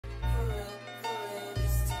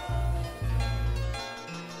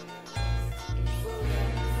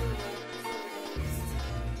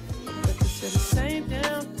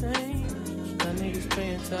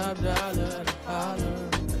top dollar, holler.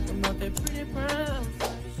 I'm out there pretty brown.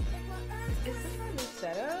 Is this my new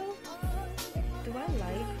setup? Do I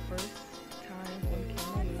like first time on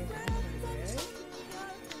camera being good?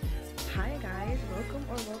 Hi guys,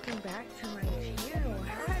 welcome back to my channel.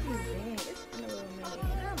 How have you been? It's been a little minute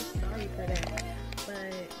and I'm sorry for that.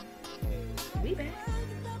 But we back.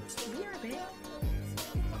 We are back.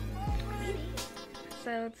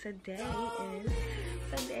 So today is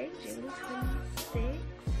Sunday, June 26th.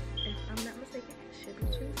 If I'm not mistaken, it should be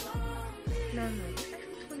 26th. No, it's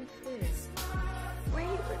actually 25th. Wait,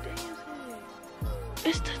 what day is it?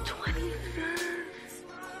 It's the 23rd.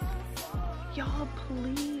 Y'all,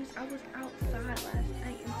 please. I was outside last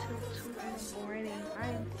night until 2 in the morning. I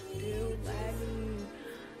am still lagging.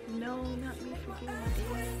 No, not me forgetting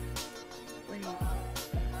my day. Wait,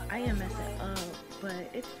 I am messing up, but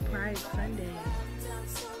it's Pride Sunday.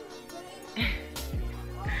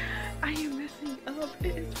 I am messing up.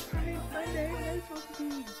 It is Pride Sunday. I'm supposed to be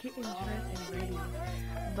getting dressed and ready.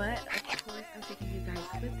 But of course, I'm taking you guys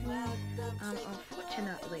with me.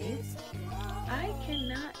 Unfortunately, I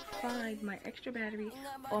cannot find my extra battery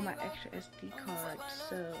or my extra SD card.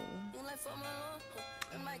 So,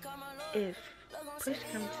 if push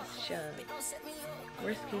comes to shove,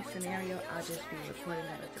 worst case scenario, I'll just be recording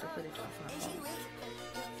that into the footage off my phone.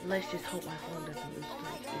 Let's just hope my phone doesn't lose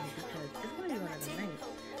flight because it's going to be one of the nights.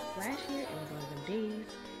 Last year, it was one of them days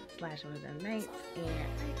 / one of them nights, and I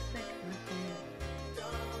expect nothing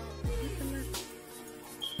less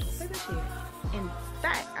for this year. In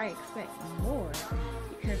fact, I expect more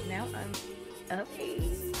because now I'm of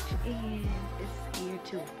age and it's year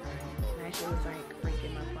 2 of Pride. Last year was like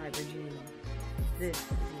breaking my Pride regime. This is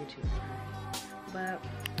year 2 of Pride. But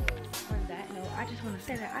on that note, I just want to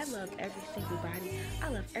say that I love every single body. I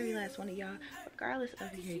love every last one of y'all, regardless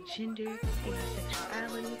of your gender and your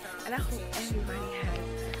sexuality. And I hope everybody has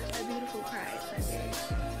a beautiful Pride Sunday.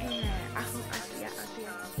 And I hope I see y'all out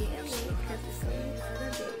there getting lit because it's going to be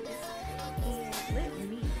other days. And let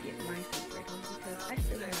me get myself ready because I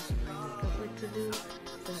still have some makeup work to do.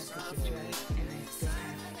 Still have to get dressed and I still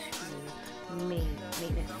have to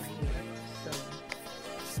maintenance my hair. So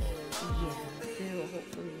yeah, still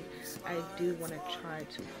hopefully I do want to try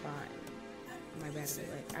to find my battery.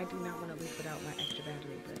 Like, I do not want to leave without my extra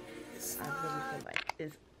battery, but I really feel like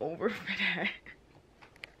it's over for that.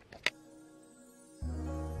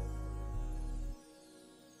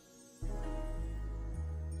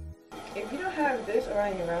 If you don't have this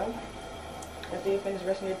around your mouth after you finish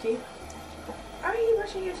brushing your teeth, are you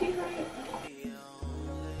brushing your teeth right?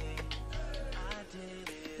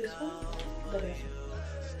 This one? Look at it.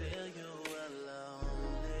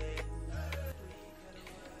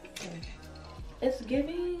 It's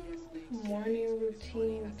giving morning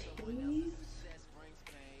routine teas.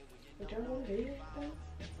 Would y'all want to do that?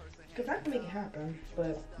 Because I can make it happen.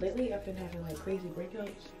 But lately I've been having like crazy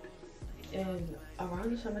breakouts. And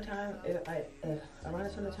around the summertime,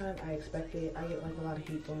 I expect it. I get like a lot of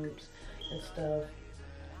heat bumps and stuff.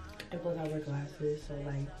 And plus I wear glasses. So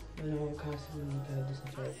like, you know, I'm constantly gotta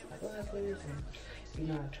disinfect my glasses. And, you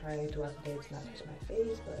know, I try throughout the day to not touch my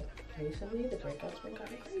face. But recently the breakouts been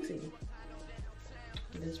kind of crazy.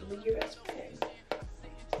 This will be your best friend.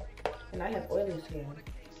 And I have oily skin,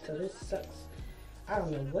 so this sucks. I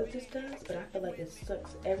don't know what this does, but I feel like it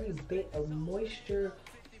sucks every bit of moisture,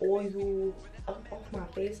 oil up off my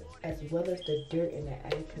face, as well as the dirt and the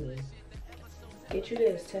acne. Get you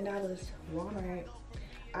this, $10, Walmart.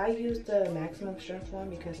 I use the maximum strength one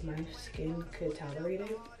because my skin could tolerate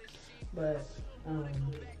it, but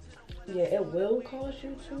yeah, it will cause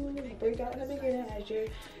you to break out in the beginning as your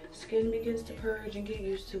skin begins to purge and get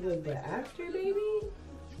used to it, but after, baby,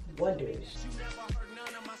 wonders.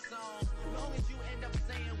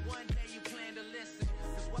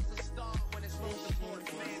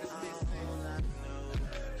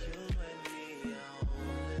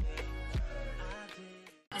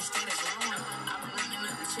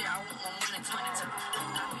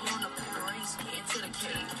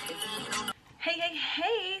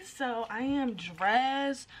 Hey, so I am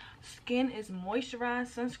dressed, skin is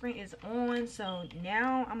moisturized, sunscreen is on. So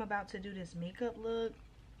now I'm about to do this makeup look.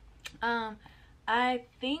 I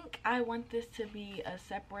think I want this to be a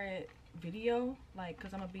separate video, like,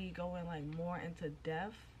 because I'm gonna be going like more into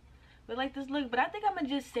depth with like this look, but I think I'm gonna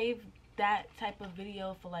just save that type of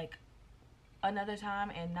video for like another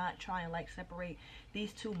time and not try and like separate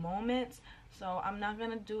these two moments. So I'm not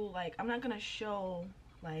gonna do like, I'm not gonna show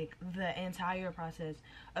like the entire process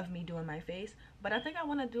of me doing my face, but I think I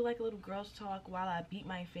want to do like a little girls talk while I beat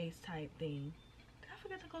my face type thing. Did I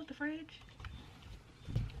forget to close the fridge?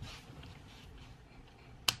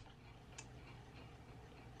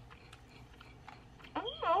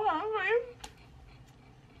 so hungry.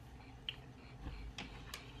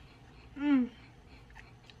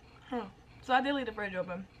 So I did leave the fridge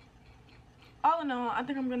open. All in all, I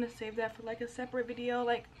think I'm gonna save that for like a separate video,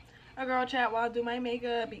 like a girl chat while I do my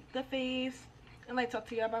makeup, beat the face, and like talk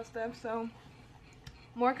to y'all about stuff. So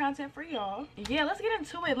more content for y'all. Yeah, let's get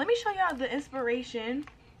into it. Let me show y'all the inspiration,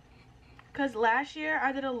 because last year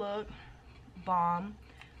I did a look bomb.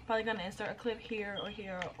 Probably gonna insert a clip here or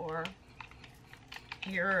here or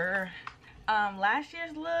here. Last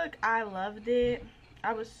year's look, I loved it.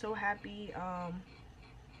 I was so happy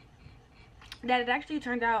that it actually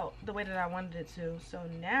turned out the way that I wanted it to. So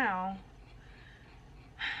now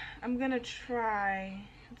I'm gonna try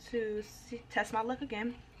to test my look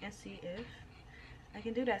again and see if I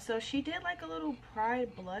can do that. So she did like a little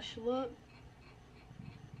pride blush look.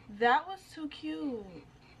 That was too cute.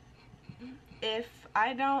 If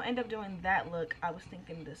I don't end up doing that look, I was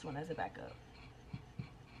thinking this one as a backup,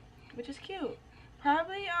 which is cute.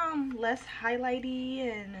 Probably less highlighty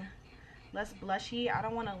and less blushy. I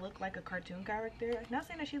don't want to look like a cartoon character. Not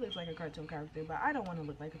saying that she looks like a cartoon character, but I don't want to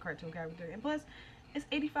look like a cartoon character. And plus, it's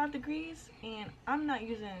 85 degrees and I'm not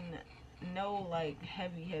using no like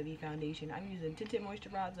heavy foundation. I'm using tinted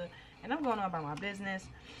moisturizer and I'm going on about my business.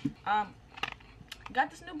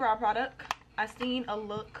 Got this new brow product. I seen a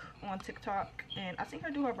look on TikTok and I seen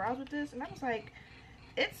her do her brows with this, and I was like,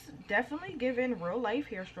 it's definitely giving real life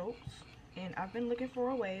hair strokes. And I've been looking for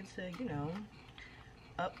a way to, you know,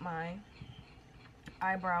 up my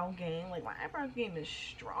eyebrow game. Like, my eyebrow game is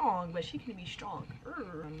strong, but she can be stronger.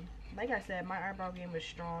 Like I said, my eyebrow game is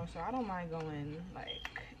strong, so I don't mind going,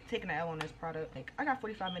 like, taking an L on this product. Like, I got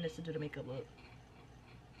 45 minutes to do the makeup look.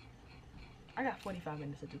 I got 45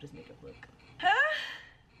 minutes to do this makeup look.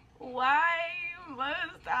 Why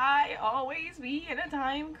must I always be in a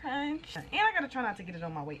time crunch? And I gotta try not to get it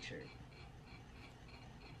on my white shirt.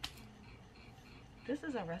 This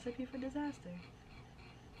is a recipe for disaster.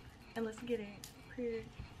 And let's get it. Period.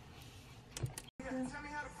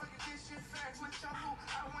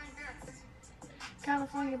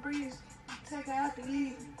 California breeze, take her out to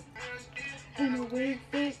eat. In a wig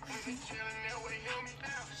fix,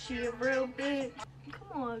 she a real bitch.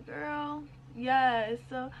 Come on, girl. Yes,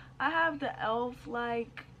 so I have the e.l.f.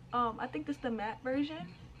 like I think this is the matte version,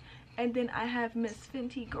 and then I have Miss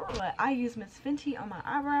Fenty. Girl, I use Miss Fenty on my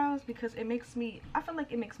eyebrows because it makes me, I feel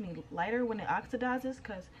like it makes me lighter when it oxidizes,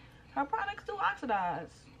 because her products do oxidize.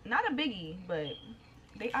 Not a biggie, but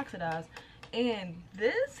they oxidize. And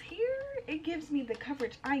this here, it gives me the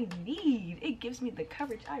coverage I need. It gives me the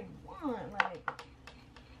coverage I want. Like,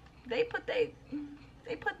 they put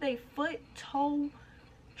they foot, toe,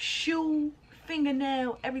 shoe,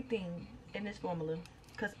 fingernail, everything in this formula,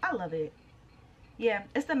 because I love it. Yeah,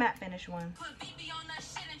 it's the matte finish one.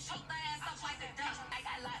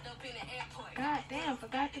 God damn,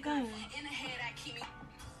 forgot the gun.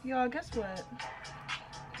 Y'all, guess what?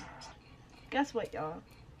 Guess what, y'all?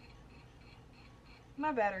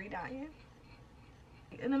 My battery dying.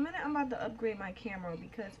 In a minute, I'm about to upgrade my camera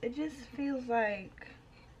because it just feels like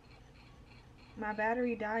my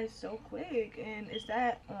battery dies so quick. And is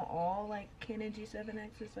that on all like Canon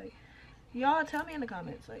G7Xs? Like, y'all tell me in the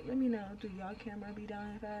comments. Like, let me know, do y'all camera be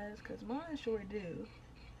dying fast? Because mine sure do.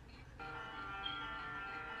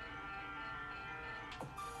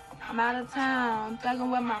 I'm out of town,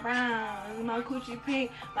 thugging with my rounds. My coochie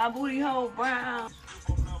pink, my booty hole brown.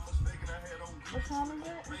 What time is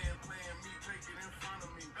it?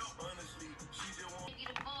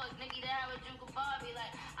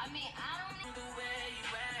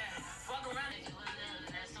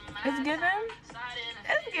 It's given.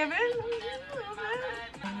 It's given.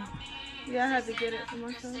 Yeah, I had to get it for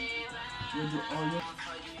myself.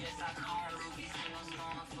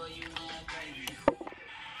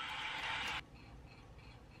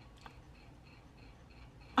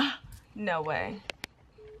 No way.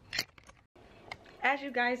 As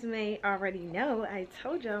you guys may already know, I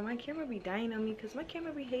told y'all my camera be dying on me because my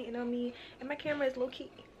camera be hating on me, and my camera is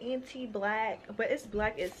low-key anti-black, but it's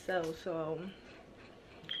black itself, so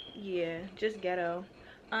yeah, just ghetto.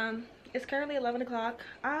 It's currently 11 o'clock.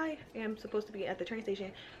 I am supposed to be at the train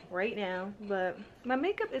station right now, but my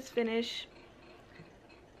makeup is finished.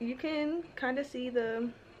 You can kind of see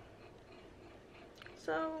the,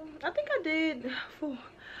 so I think I did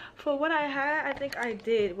for what I had. I think I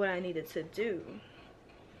did what I needed to do.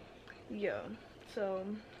 Yeah, so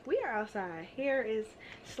we are outside. Hair is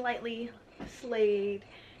slightly slayed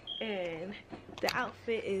and the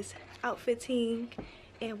outfit is outfitting,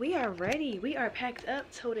 and we are ready. We are packed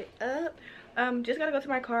up, toted up. Just gotta go to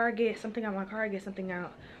my car, get something out my car, get something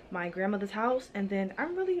out my grandmother's house, and then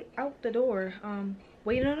I'm really out the door.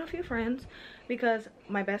 waiting on a few friends because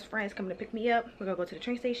my best friend is coming to pick me up. We're gonna go to the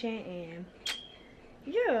train station and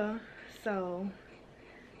yeah, so.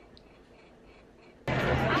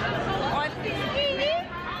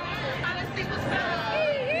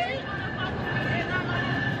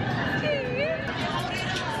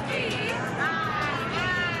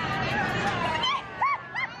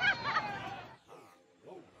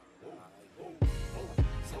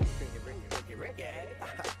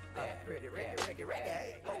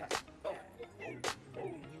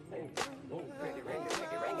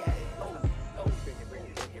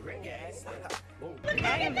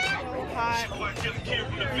 I am so hot.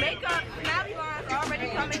 Makeup, snap lines already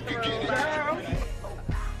coming through, girl.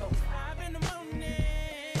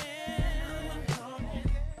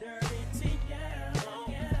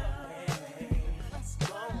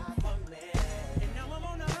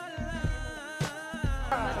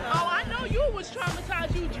 Oh, I know you was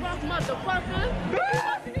traumatized, you drunk motherfucker.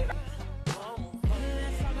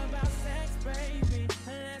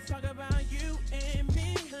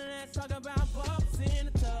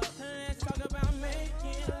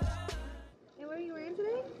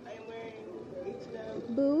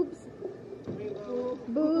 Boobs.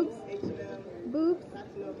 Boobs. Boobs.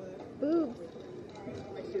 Boobs.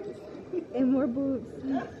 And more boobs.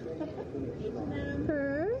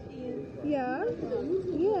 Her. Yeah.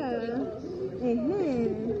 Yeah.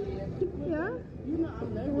 Yeah.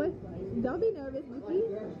 What? Don't be nervous, Vicky.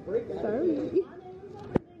 Sorry.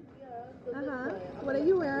 What are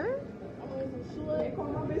you wearing?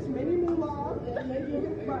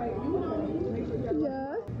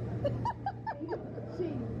 Yeah.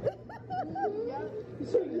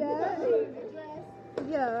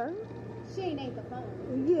 Yeah. She ain't the phone.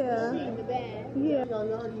 Yeah. She ain't the bag. Yeah.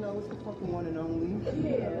 Y'all already know it's the fucking one and only.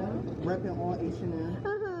 Yeah. Repping all H&M.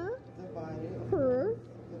 Divided. Her.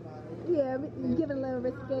 Divided. Yeah. Give it a little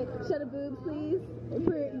respect. Show the boobs, please.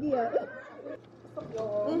 Yeah.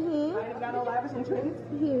 I ain't got no lavish entrance.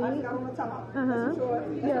 I just got on the top.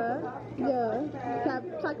 Yeah.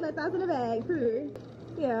 Chocolate thoughts in the bag. Her.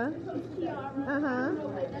 Yeah.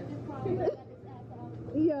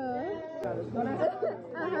 Yeah.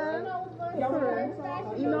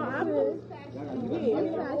 You know, I'm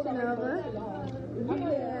Fashion Nova.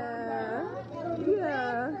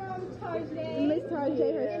 Yeah. Miss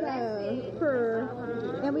Tarjay herself. Her.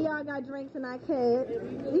 And we all got drinks in our cup.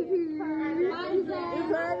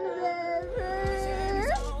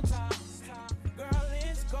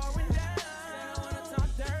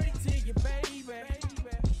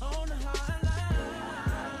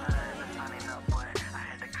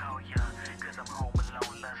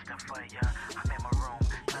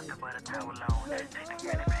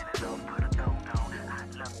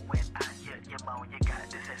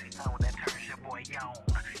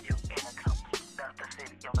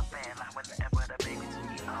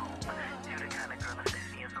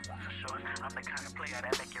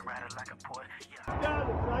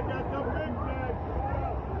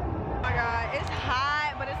 Oh my god, it's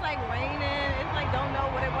hot, but it's like raining. It's like don't know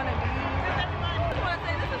what it want to be. I just want to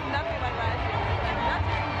say this is nothing like last year. Like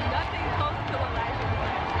nothing close to what last year was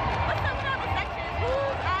like. What's up with all the sections?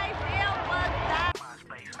 Whose idea was that?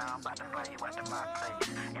 I'm about to fly you out to my place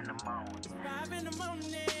in the morning. 5 in the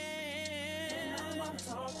morning. I'm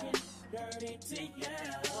talking dirty to you.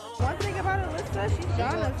 One thing about Alyssa, she's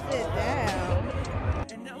trying to sit down.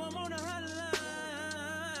 And now I'm on a hotline.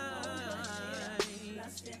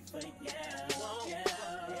 That's it for you.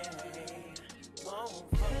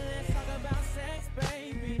 Let's talk about sex,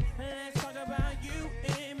 baby. Let's talk about you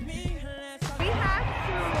and me. We have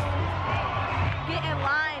to get in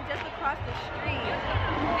line just across the street.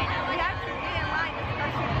 We have to get in line just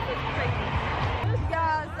across the street. This is crazy.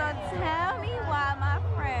 Y'all, so tell me why my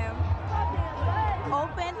friend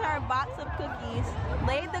opened her box of cookies,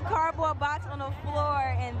 laid the cardboard box on the floor,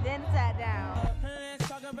 and then sat down. Let's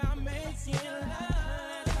talk about making love.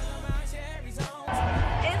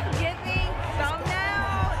 It's giving thumbnail.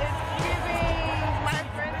 It's giving my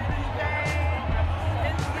friend's day.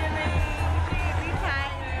 It's giving TV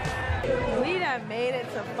timer. We done made it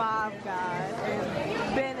to Five Guys.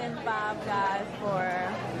 It's been in Five Guys for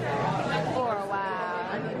a while.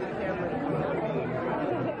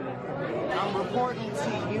 I'm reporting to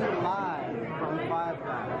you live from Five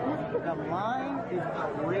Guys. The line is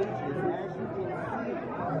outrageous, as you can see.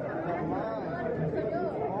 The line is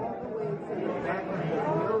all the way to the back of the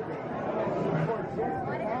building for just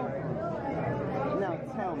the coffee. Now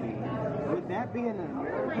tell me, would that be an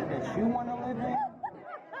America that you want to live in?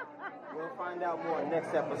 We'll find out more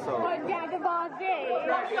next episode.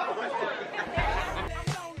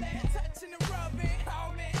 Touching and rubbing,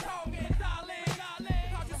 hold me, darling.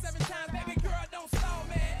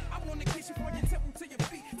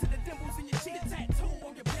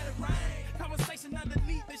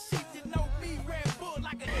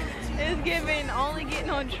 even only getting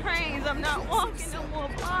on trains. I'm not walking no more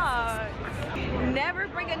blocks. Never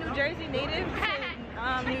bring a New Jersey native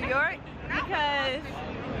to New York because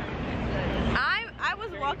I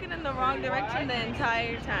was walking in the wrong direction the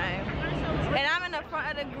entire time. And I'm in the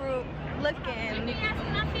front of the group looking.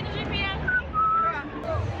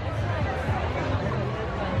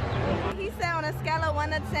 He said on a scale of 1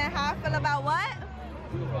 to 10, how I feel about what?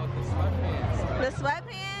 The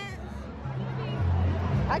sweatpants.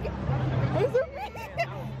 I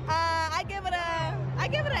give it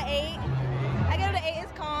an 8. I give it an 8.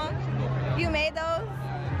 It's calm. You made those?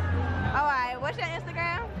 Alright, what's your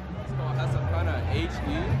Instagram? It's called Hasapana,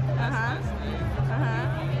 H-E.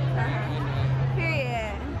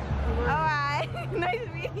 Period. Alright. Nice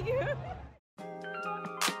meeting you.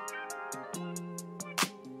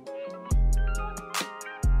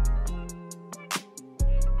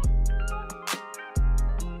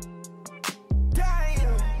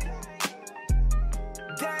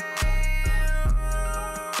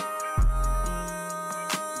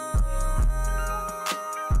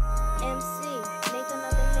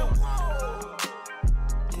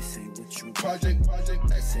 Project,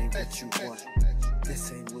 this ain't what you want.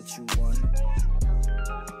 This ain't what you want.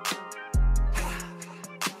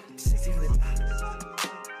 1600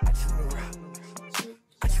 I just wanna rock.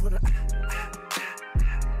 I just wanna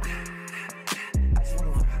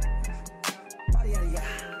rock. Body out of ya.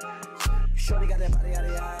 Shorty got that body out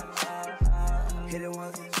of ya. Hit it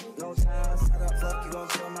once, no time. Set up, fuck, you gon'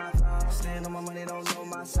 kill my time. Stand on my money, don't know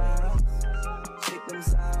my size. Pick them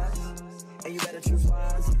sides, and you better choose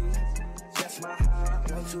wisely. That's my high.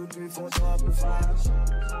 1, 2, 3, 4, 5, 5.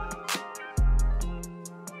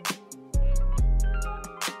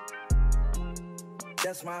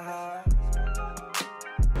 That's my high.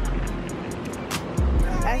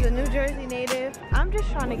 As a New Jersey native, I'm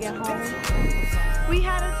just trying to get home. We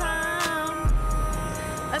had a time.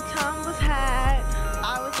 A time was had.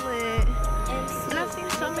 I was lit. And I've seen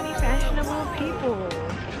so many fashionable people.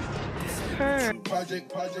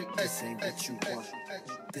 Project, this ain't what you want.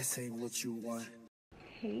 This ain't what you want.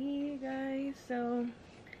 Hey guys, so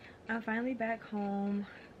I'm finally back home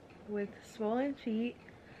with swollen feet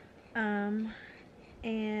and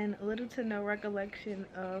little to no recollection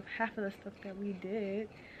of half of the stuff that we did,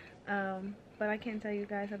 but I can tell you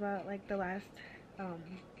guys about like the last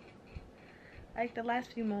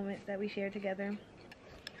few moments that we shared together.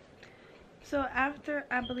 So after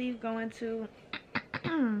I believe going to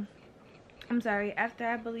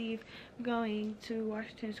going to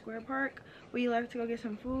Washington Square Park, we left to go get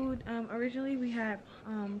some food. Originally we had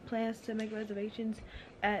plans to make reservations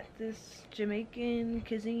at this Jamaican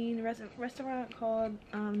cuisine restaurant called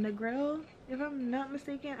The Grill, if I'm not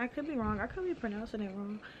mistaken. I could be wrong, I could be pronouncing it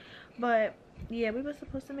wrong, but yeah, we were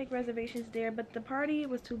supposed to make reservations there, but the party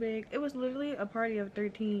was too big. It was literally a party of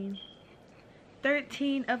 13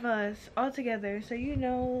 of us all together, so you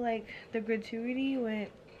know, like the gratuity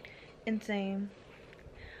went insane.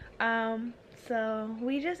 So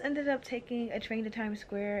we just ended up taking a train to Times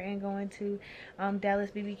Square and going to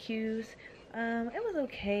Dallas BBQs. It was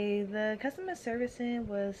okay. The customer servicing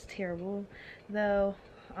was terrible, though.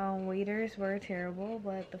 Waiters were terrible,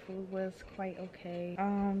 but the food was quite okay.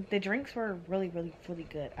 The drinks were really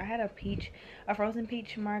good. I had a frozen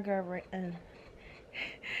peach margarita.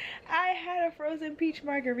 I had a frozen peach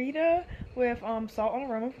margarita with salt on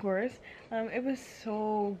the rim, of course. It was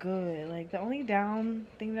so good. Like, the only down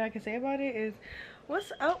thing that I can say about it is,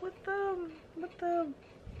 what's up with the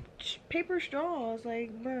paper straws?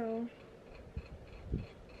 Like, bro,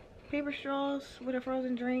 paper straws with a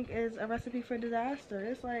frozen drink is a recipe for disaster.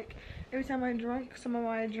 It's like every time I drank some of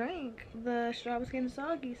my drink, the straw was getting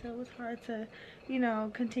soggy, so it was hard to, you know,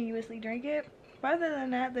 continuously drink it. But other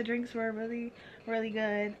than that, the drinks were really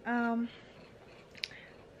good.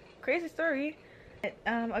 Crazy story.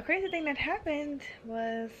 A crazy thing that happened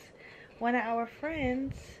was one of our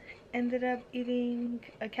friends ended up eating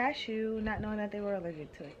a cashew, not knowing that they were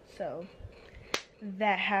allergic to it. So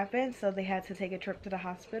that happened, so they had to take a trip to the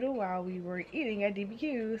hospital while we were eating at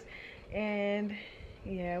DBQ's. And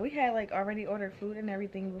yeah, we had like already ordered food and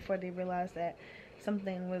everything before they realized that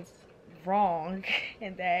something was wrong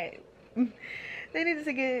and that they needed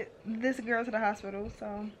to get this girl to the hospital.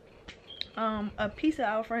 So a piece of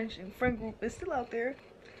our friend group is still out there.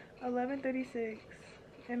 11:36,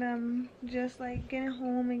 and I'm just like getting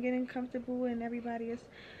home and getting comfortable, and everybody is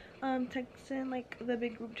texting like the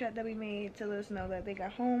big group chat that we made to let us know that they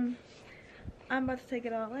got home. I'm about to take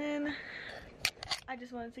it all in. I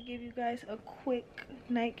just wanted to give you guys a quick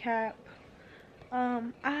nightcap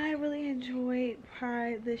I really enjoyed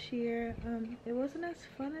Pride this year. It wasn't as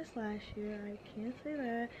fun as last year, I can't say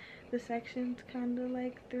that. The sections kind of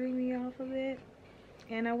like threw me off a bit,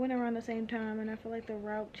 and I went around the same time, and I feel like the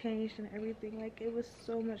route changed and everything, like it was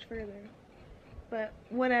so much further. But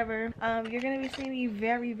whatever. You're gonna be seeing me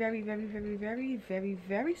very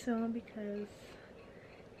soon, because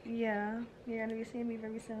yeah, you're gonna be seeing me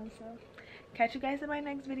very soon. So catch you guys in my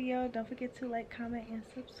next video. Don't forget to like, comment, and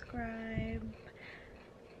subscribe.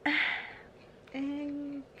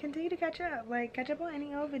 And continue to catch up on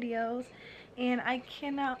any old videos, and I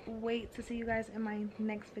cannot wait to see you guys in my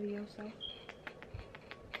next video. So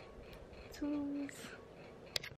toodles.